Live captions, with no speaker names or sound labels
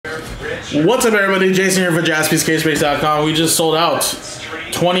What's up, everybody? Jason here for JaspysCaseBreaks.com. We just sold out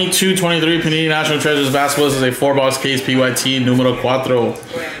 22-23 Panini National Treasures basketball. This is a 4-box case PYT numero 4,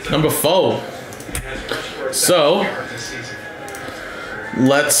 number 4. So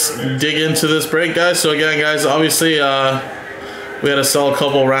let's dig into this break, guys. So again, guys, obviously we had to sell a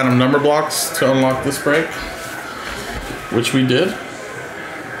couple random number blocks to unlock this break, which we did.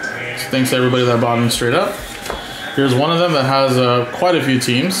 So thanks to everybody that bought them straight up. Here's one of them that has quite a few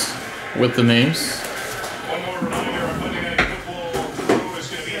teams with the names.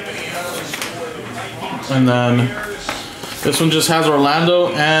 And then this one just has Orlando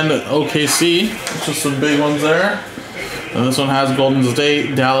and OKC, just some big ones there. And this one has Golden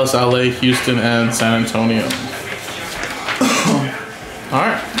State, Dallas, LA, Houston, and San Antonio. All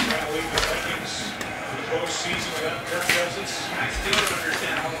right.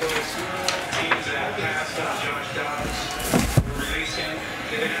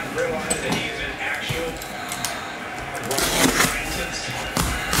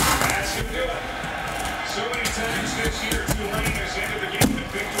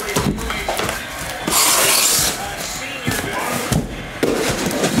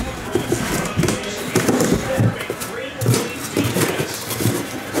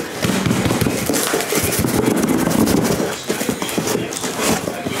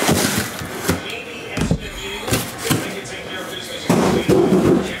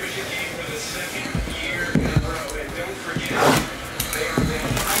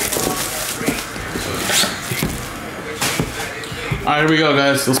 Alright, here we go,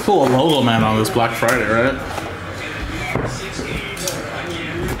 guys. Let's pull a logo man on this Black Friday, right?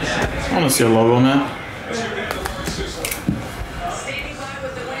 I want to see a logo man. Standing by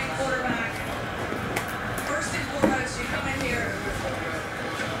with the winning quarterback. First and foremost, you come in here.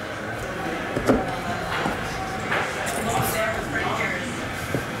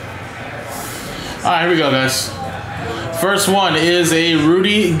 Alright, here we go, guys. First one is a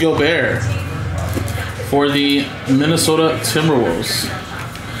Rudy Gobert for the Minnesota Timberwolves,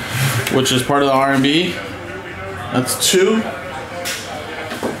 which is part of the R&B. That's 2.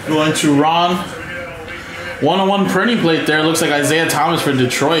 Going to Ron. 101 printing plate there. Looks like Isaiah Thomas for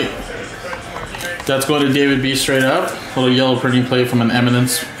Detroit. That's going to David B straight up. A little yellow printing plate from an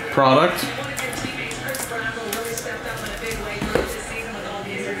Eminence product.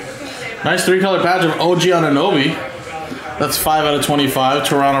 Nice 3-color patch of OG Anunoby. That's 5 out of 25.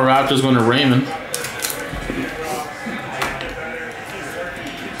 Toronto Raptors going to Raymond.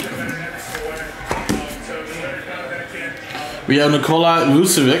 We have Nikola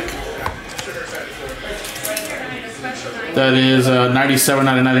Vucevic. That is 97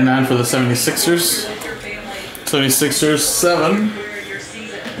 out of 99 for the 76ers. 76ers 7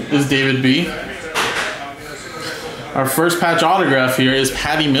 is David B. Our first patch autograph here is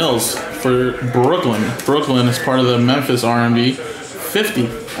Patty Mills for Brooklyn. Brooklyn is part of the Memphis R&B. 50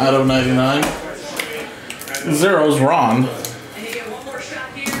 out of 99. 0's Ron.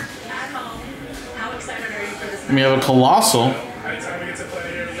 And we have a Colossal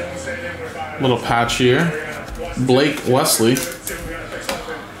little patch here. Blake Wesley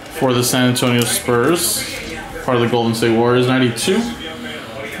for the San Antonio Spurs. Part of the Golden State Warriors. 92.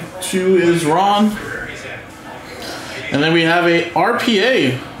 2 is Ron. And then we have a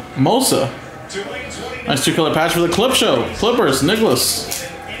RPA Mosa. Nice 2-color patch for the Clip Show. Clippers, Nicholas.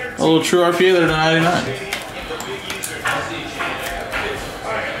 A little true RPA there to 99.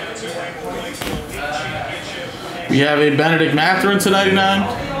 We have a Benedict Mathurin to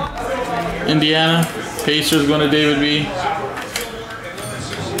 99. Indiana. Pacers going to David B.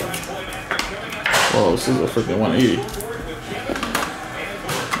 Whoa, this is a freaking 180.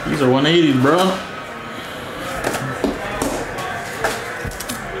 These are 180s, bro.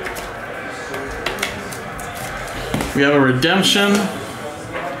 We have a redemption.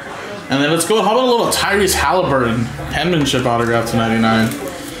 And then let's go. How about a little Tyrese Halliburton penmanship autograph to 99.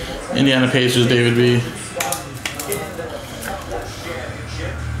 Indiana Pacers, David B.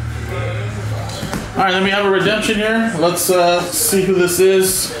 Alright, then we have a redemption here. Let's see who this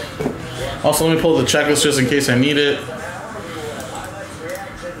is. Also, let me pull the checklist just in case I need it.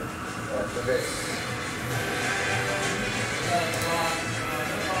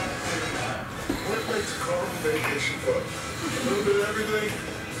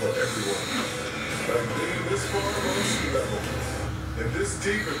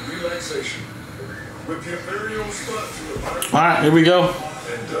 Alright, here we go.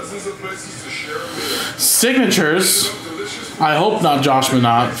 Signatures. I hope not Josh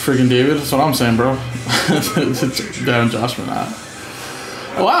Minott. Freaking David. That's what I'm saying, bro. Damn Josh Minott.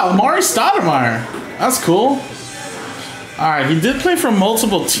 Wow, Amari Stoudemire. That's cool. Alright, he did play for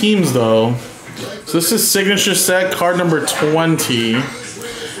multiple teams though. So this is signature set, card number 20. And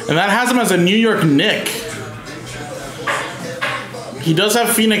that has him as a New York Knick. He does have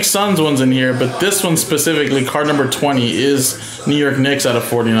Phoenix Suns ones in here, but this one specifically, card number 20, is New York Knicks out of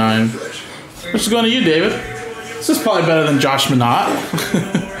 49. Which is going to you, David. This is probably better than Josh Minott.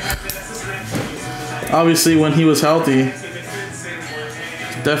 Obviously, when he was healthy,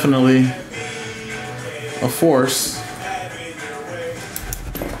 definitely a force.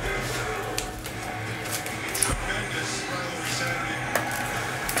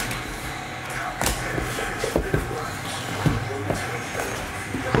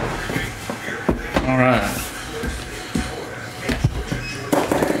 All right.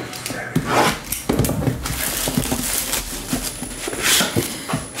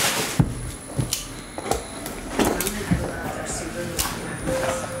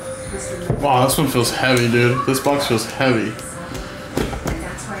 Wow, this one feels heavy, dude. This box feels heavy. More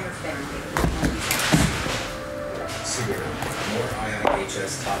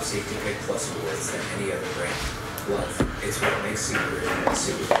IIHS top safety pick plus awards than any other brand. Love, it's what makes Super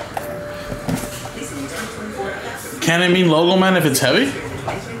Super. Can it mean Logo Man if it's heavy?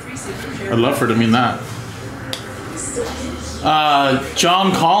 I'd love for it to mean that.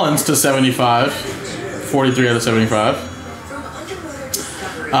 John Collins to 75. 43 out of 75.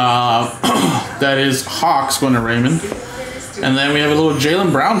 That is Hawks going to Raymond. And then we have a little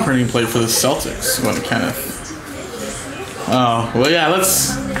Jaylen Brown printing plate for the Celtics going to Kenneth. Oh, well, yeah,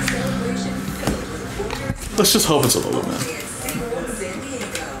 let's just hope it's a Logo Man.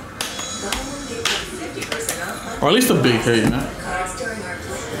 Or at least a big hit, you know?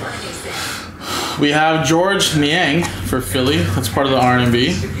 We have George Niang for Philly. That's part of the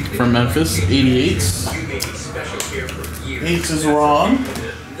R&B from Memphis. 88s. 8s is wrong.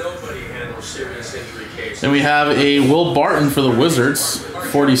 Then we have a Will Barton for the Wizards.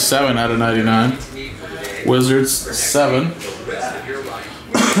 47 out of 99. Wizards 7.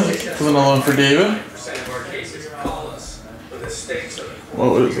 There's another one for David.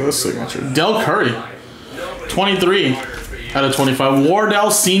 What is this signature? Del Curry. 23 out of 25.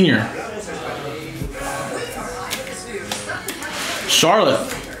 Wardell Sr. Charlotte.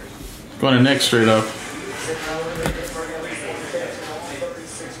 Going to Nick straight up.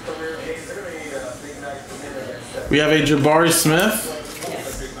 We have a Jabari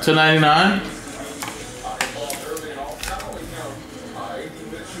Smith to 99.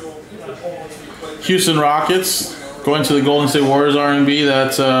 Houston Rockets. Going to the Golden State Warriors R&B.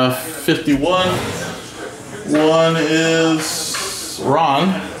 That's 51. One is Ron.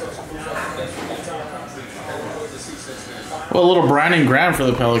 Well, a little Brandon Graham for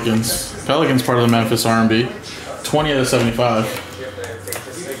the Pelicans. Pelicans part of the Memphis R&B. 20 out of 75.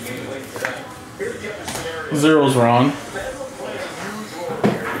 Zero's wrong.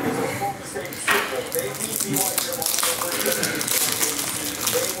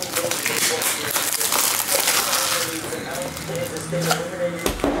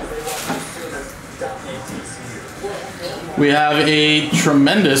 We have a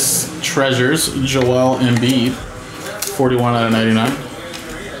tremendous Treasures, Joel Embiid, 41 out of 99.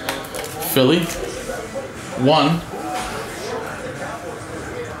 Philly, 1.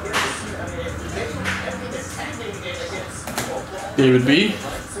 David B.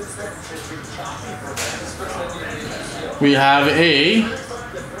 We have a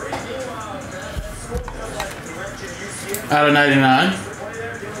out of 99.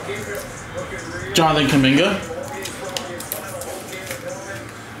 Jonathan Kuminga.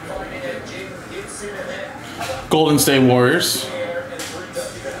 Golden State Warriors.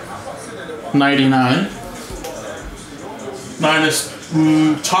 99. Minus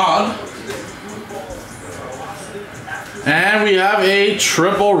Todd. And we have a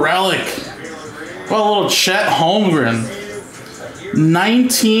triple relic. Well, a little Chet Holmgren.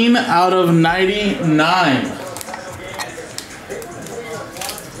 19 out of 99.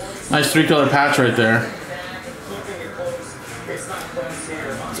 Nice 3-color patch right there.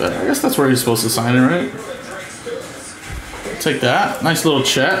 So I guess that's where he's supposed to sign it, right? Take that. Nice little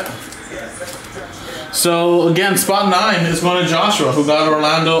Chet. So again, spot 9 is going to Joshua, who got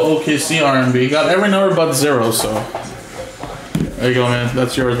Orlando OKC R&B. Got every number but 0, so there you go, man.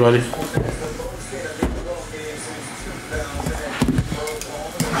 That's yours, buddy.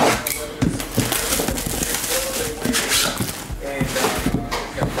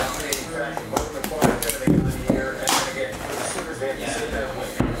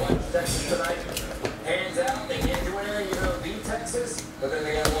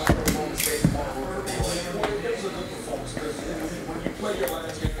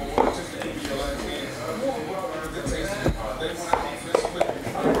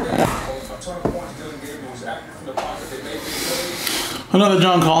 Another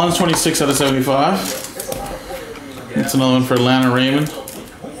John Collins, 26 out of 75. That's another one for Atlanta Raymond.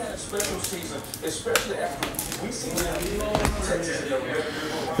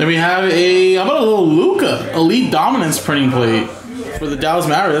 Then we have a, how about a little Luka Elite Dominance printing plate for the Dallas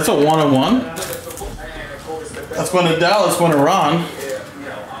Mavericks. That's a 101. That's going to Dallas, going to Ron.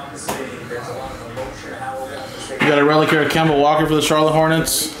 We got a relic here of Kemba Walker for the Charlotte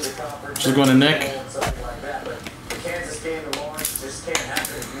Hornets, which is going to Nick.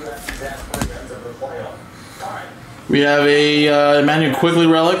 We have a Emmanuel Quigley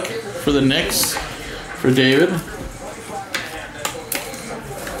relic for the Knicks for David.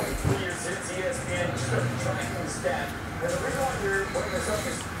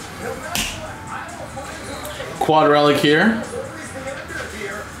 Quad relic here.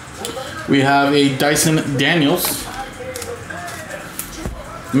 We have a Dyson Daniels.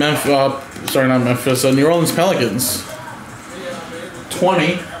 New Orleans Pelicans.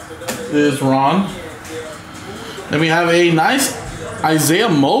 20 is Ron. Then we have a nice Isaiah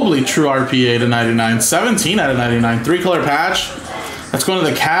Mobley True RPA to 99. 17 out of 99. 3-color patch. That's going to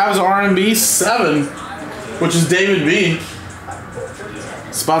the Cavs R&B 7, which is David B.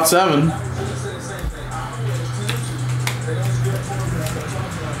 Spot 7.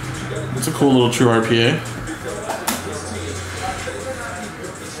 It's a cool little True RPA.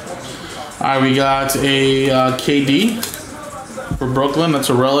 Alright, we got a KD for Brooklyn. That's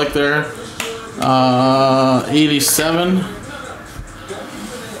a relic there. 87.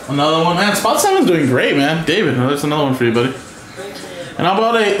 Another one. Man, Spot 7's doing great, man. David, there's another one for you, buddy. And how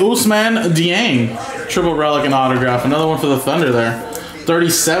about a Ousmane Dieng triple relic and autograph? Another one for the Thunder there.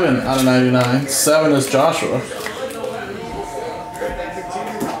 37 out of 99. 7 is Joshua.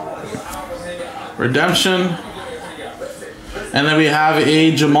 Redemption. And then we have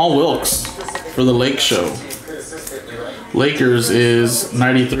a Jamal Wilkes for the Lake Show. Lakers is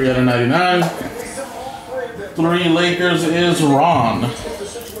 93 out of 99. 3 Lakers is Ron.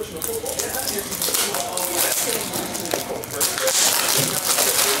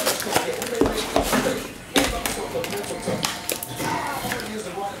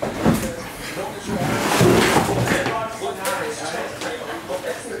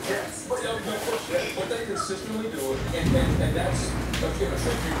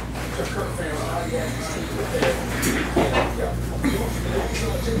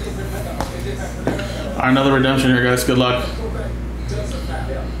 Alright, another redemption here, guys. Good luck.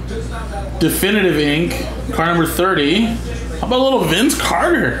 Definitive ink. Card number 30. How about a little Vince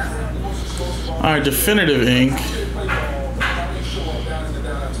Carter? Alright, definitive ink.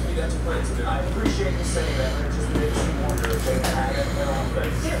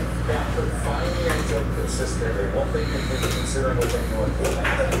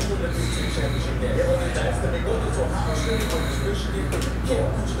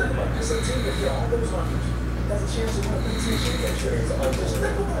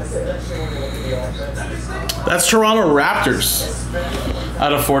 That's Toronto Raptors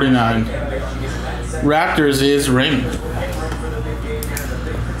out of 49. Raptors is Raymond.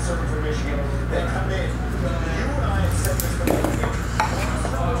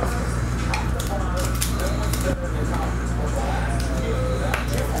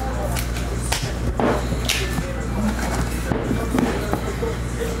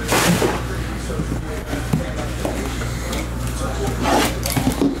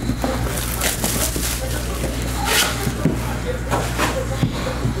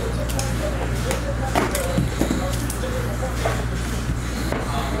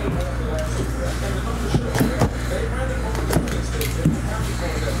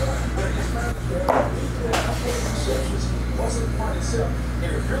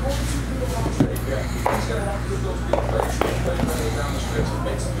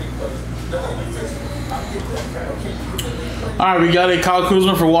 All right, we got a Kyle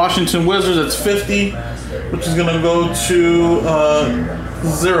Kuzma for Washington Wizards. That's 50, which is going to go to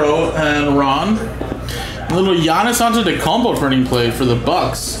 0 and Ron. A little Giannis Antetokounmpo printing play for the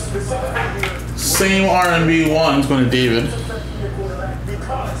Bucks. Same R&B 1 is going to David.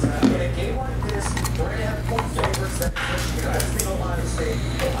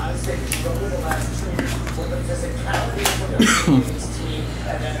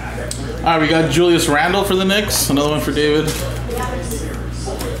 All right, we got Julius Randle for the Knicks. Another one for David.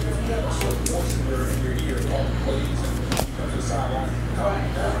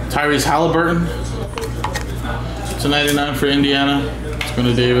 Tyrese Halliburton to 99 for Indiana. It's going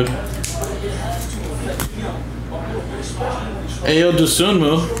to David. Ayo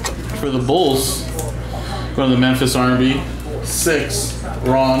Dosunmu for the Bulls. Going to the Memphis R&B. 6.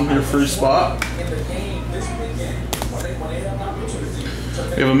 Ron, your free spot.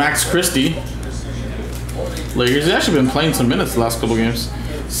 We have a Max Christie. Lakers. He's actually been playing some minutes the last couple games.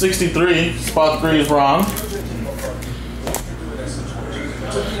 63. Spot 3 is wrong.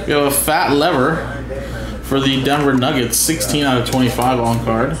 We have a Fat Lever for the Denver Nuggets. 16 out of 25 on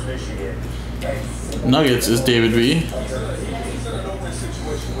card. Nuggets is David B.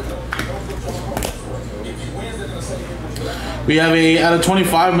 We have a out of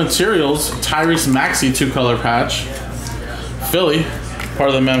 25 materials Tyrese Maxey 2-color patch. Philly, part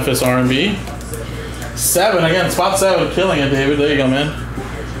of the Memphis R&B. 7 again, spot 7, killing it, David. There you go, man.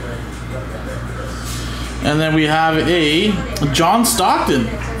 And then we have a John Stockton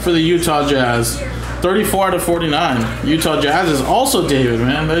for the Utah Jazz. 34 out of 49. Utah Jazz is also David,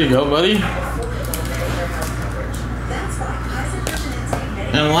 man. There you go, buddy.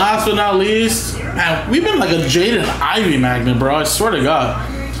 And last but not least, man, we've been like a Jaden Ivey magnet, bro. I swear to God.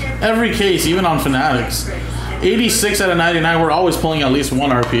 Every case, even on Fanatics. 86 out of 99. We're always pulling at least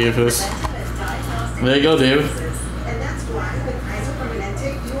one RPA of this. There you go, David.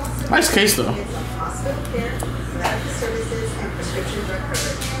 Nice case, though.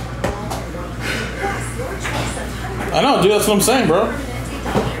 I know, dude. That's what I'm saying, bro.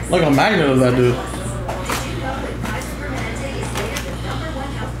 Like a magnet of that dude.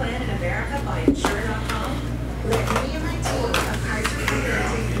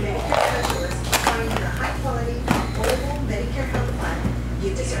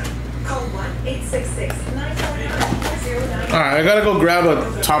 Alright, I gotta go grab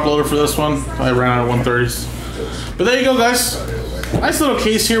a top loader for this one. I ran out of 130s. But there you go, guys. Nice little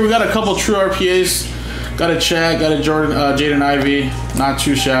case here. We got a couple true RPAs. Got a Chad, got a Jordan, Jaden Ivey. Not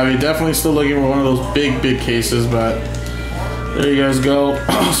too shabby. Definitely still looking for one of those big cases, but there you guys go.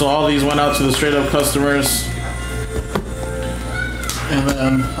 So all these went out to the straight up customers. And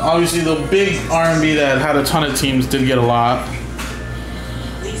then obviously the big R&B that had a ton of teams did get a lot.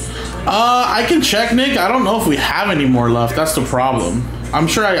 I can check, Nick. I don't know if we have any more left. That's the problem. I'm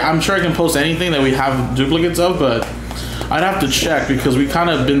sure I can post anything that we have duplicates of, but I'd have to check because we kind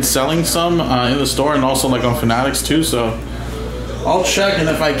of been selling some in the store and also like on Fanatics too. So I'll check, and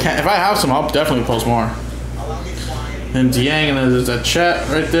if I have some, I'll definitely post more. And Diang, and then there's that Chet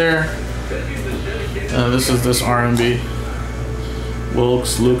right there. This is this R&B.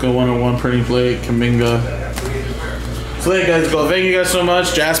 Wilkes, Luka 101 printing plate, Kuminga. So there you guys go. Thank you guys so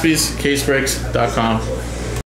much. JaspysCaseBreaks.com.